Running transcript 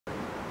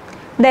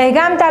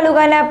દહેગામ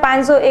તાલુકાના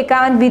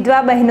 551 વિધવા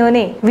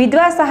બહેનોને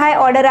વિધવા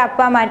સહાય ઓર્ડર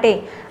આપવા માટે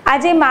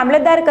આજે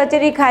મામલતદાર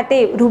કચેરી ખાતે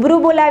રૂબરૂ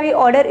બોલાવી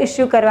ઓર્ડર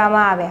ઇસ્યુ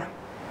કરવામાં આવ્યા।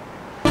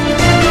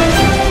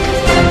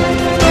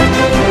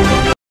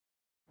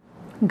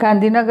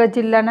 ગાંધીનગર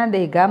જિલ્લાના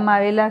દહેગામમાં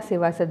આવેલા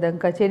સેવા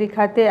સદન કચેરી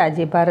ખાતે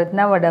આજે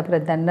ભારતના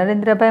વડાપ્રધાન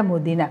નરેન્દ્રભાઈ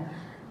મોદીના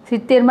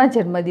 70મા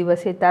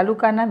જન્મદિવસે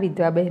તાલુકાના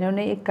વિધવા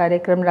બહેનોને એક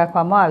કાર્યક્રમ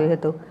રાખવામાં આવ્યો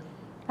હતો।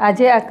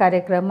 આજે આ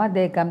કાર્યક્રમમાં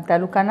દહેગામ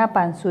તાલુકાના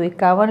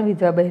 551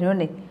 વિધવા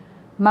બહેનોને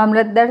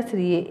મામલતદાર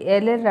શ્રીએ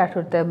એલ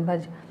રાઠોડ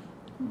તેમજ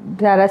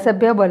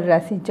ધારાસભ્ય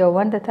બલરાજસિંહ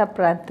ચૌહાણ તથા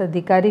પ્રાંત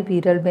અધિકારી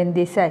વિરલબેન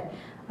દેસાઈ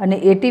અને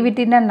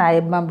એટીવીટીના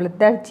નાયબ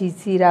મામલતદાર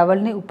જી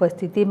રાવલની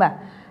ઉપસ્થિતિમાં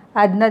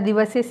આજના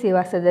દિવસે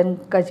સેવા સદન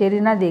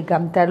કચેરીના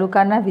દહેગામ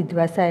તાલુકાના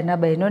વિધવા સહાયના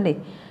બહેનોને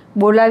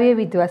બોલાવી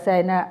વિધવા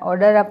સહાયના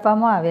ઓર્ડર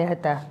આપવામાં આવ્યા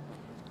હતા।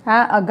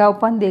 આ અગાઉ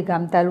પણ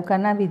દહેગામ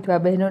તાલુકાના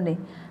વિધવા બહેનોને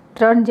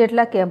 3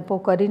 જેટલા કેમ્પો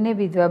કરીને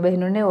વિધવા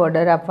બહેનોને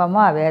ઓર્ડર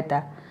આપવામાં આવ્યા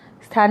હતા।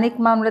 સ્થાનિક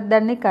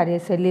મામલતદારની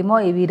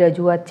કાર્યશૈલીમાં એવી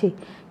રજૂઆત છે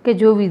કે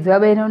જો વિધવા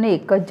બહેનોને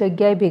એક જ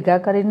જગ્યાએ ભેગા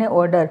કરીને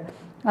ઓર્ડર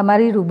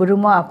અમારી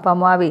રૂબરૂમાં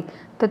આપવામાં આવે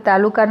તો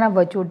તાલુકાના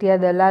વચોટિયા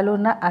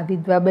દલાલોના આ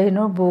વિધવા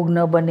બહેનો ભોગ ન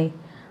બને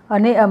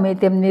અને અમે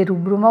તેમને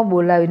રૂબરૂમાં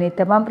બોલાવીને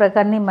તમામ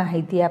પ્રકારની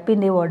માહિતી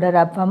આપીને ઓર્ડર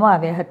આપવામાં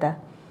આવ્યા હતા।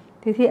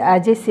 તેથી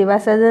આજે સેવા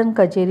સદન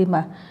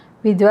કચેરીમાં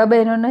વિધવા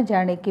બહેનોને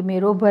જાણે કે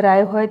મેળો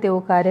ભરાયો હોય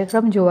તેવો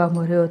કાર્યક્રમ જોવા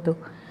મળ્યો હતો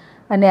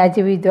અને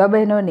આજે વિધવા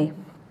બહેનોને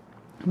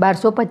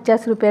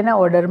 1250 રૂપિયાના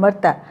ઓર્ડર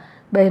મળતા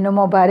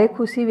બહેનોમાં ભારે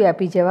ખુશી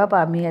વ્યાપી જવા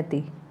પામી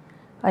હતી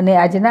અને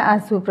આજના આ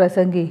શુભ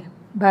પ્રસંગે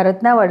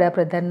ભારતના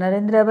વડાપ્રધાન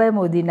નરેન્દ્રભાઈ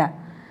મોદીના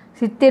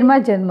 70મા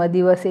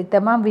જન્મદિવસે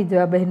તમામ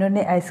વિધવા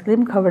બહેનોને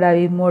આઈસ્ક્રીમ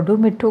ખવડાવી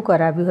મોઢું મીઠું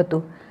કરાવ્યું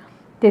હતું।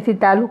 તેથી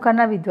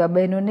તાલુકાના વિધવા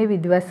બહેનોને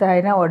વિધવા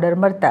સહાયના ઓર્ડર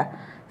મળતા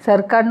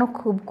સરકારનો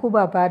ખૂબ ખૂબ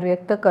આભાર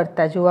વ્યક્ત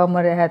કરતા જોવા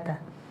મળ્યા હતા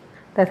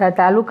તથા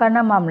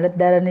તાલુકાના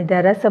મામલતદાર અને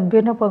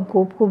ધારાસભ્યોનો પણ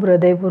ખૂબ ખૂબ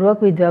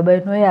હૃદયપૂર્વક વિધવા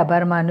બહેનોએ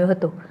આભાર માન્યો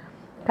હતો,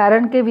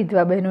 કારણ કે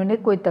વિધવા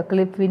બહેનોને કોઈ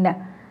તકલીફ વિના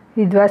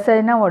વિધવા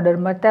સહાયના ઓર્ડર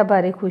મળતા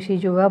ભારે ખુશી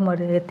જોવા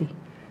મળી હતી।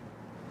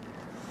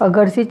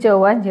 અગરસિંહ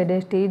ચૌહાણ,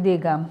 ZSTV,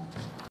 દહેગામ।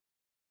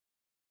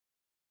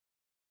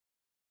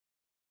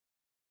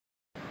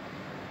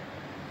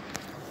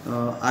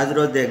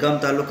 આજરોજ દહેગામ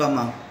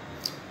તાલુકામાં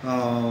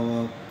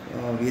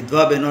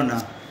વિધવા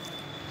બહેનોના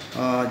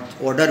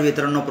ઓર્ડર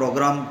વિતરણનો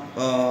પ્રોગ્રામ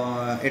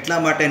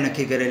એટલા માટે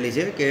નક્કી કરેલી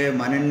છે કે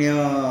માનનીય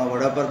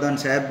વડાપ્રધાન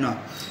સાહેબના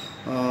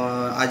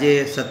આજે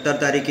 17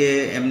 તારીખે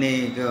એમની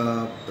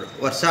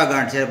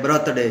વર્ષાગાંઠ છે,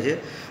 બર્થડે છે,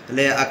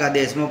 એટલે આખા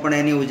દેશમાં પણ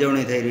એની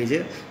ઉજવણી થઈ રહી છે।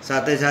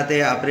 સાથે સાથે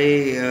આપણી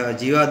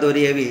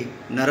જીવાદોરી એવી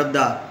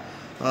નર્મદા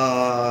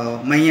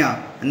મૈયા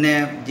અને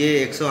જે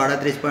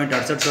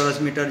 138.68 ચોરસ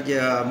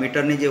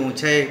મીટરની જે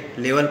ઊંચાઈ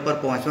લેવલ પર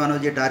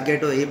પહોંચવાનો જે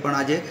ટાર્ગેટ હોય એ પણ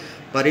આજે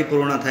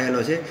પરિપૂર્ણ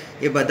થયેલો છે।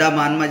 એ બધા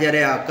માનમાં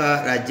જ્યારે આખા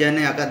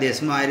રાજ્યને આખા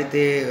દેશમાં આ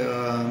રીતે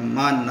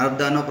માન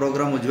નર્મદાનો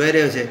પ્રોગ્રામ ઉજવાઈ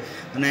રહ્યો છે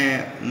અને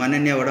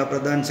માનનીય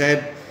વડાપ્રધાન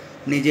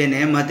સાહેબની જે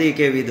નેમ હતી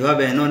કે વિધવા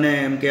બહેનોને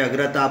એમ કે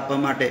અગ્રતા આપવા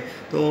માટે,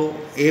 તો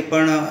એ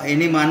પણ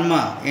એની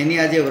માનમાં, એની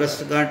આજે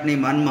વર્ષગાંઠની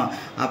માનમાં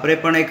આપણે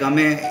પણ એક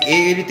અમે એ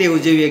રીતે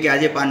ઉજવીએ કે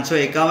આજે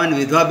 551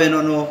 વિધવા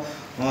બહેનોનો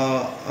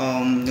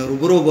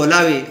રૂબરૂ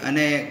બોલાવી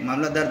અને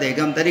મામલતદાર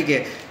દહેગામ તરીકે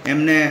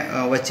એમને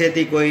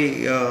વચ્ચેથી કોઈ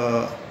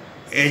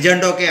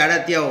એજન્ટો કે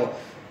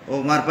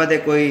આડતિયાઓ મારફતે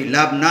કોઈ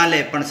લાભ ના લે,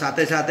 પણ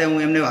સાથે સાથે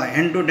હું એમને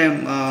હેન્ડ ટુ ટાઈમ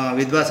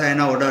વિધવા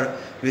સહાયના ઓર્ડર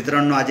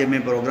વિતરણનો આજે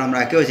મેં પ્રોગ્રામ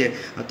રાખ્યો છે।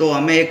 તો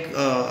અમે એક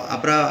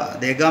આપણા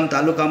દહેગામ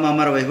તાલુકામાં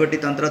અમારા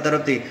વહીવટી તંત્ર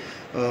તરફથી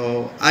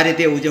આ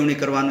રીતે ઉજવણી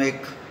કરવાનો એક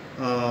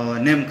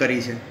નેમ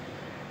કરી છે।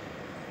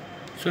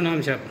 શું નામ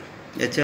છે?